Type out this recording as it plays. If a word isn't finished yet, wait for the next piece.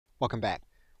Welcome back.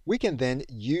 We can then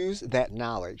use that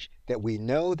knowledge that we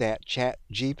know that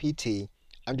ChatGPT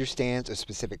understands a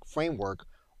specific framework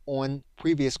on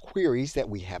previous queries that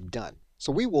we have done.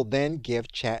 So we will then give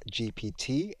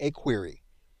ChatGPT a query,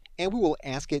 and we will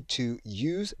ask it to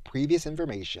use previous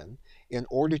information in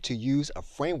order to use a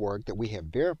framework that we have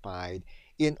verified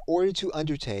in order to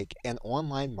undertake an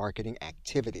online marketing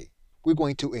activity. We're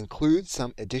going to include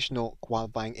some additional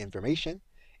qualifying information,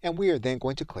 and we are then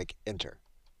going to click Enter.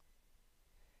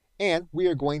 And we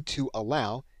are going to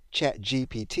allow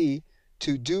ChatGPT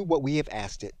to do what we have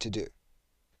asked it to do.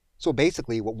 So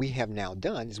basically what we have now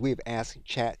done is we have asked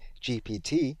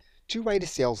ChatGPT to write a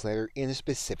sales letter in a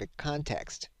specific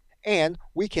context. And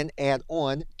we can add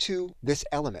on to this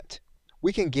element.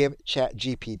 We can give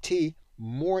ChatGPT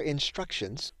more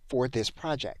instructions for this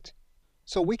project.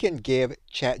 So we can give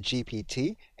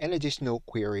ChatGPT an additional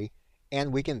query,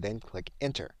 and we can then click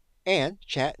Enter. And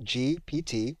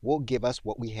ChatGPT will give us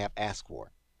what we have asked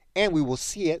for. And we will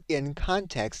see it in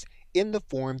context in the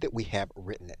form that we have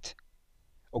written it.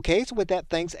 Okay, so with that,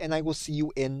 thanks, and I will see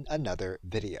you in another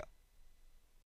video.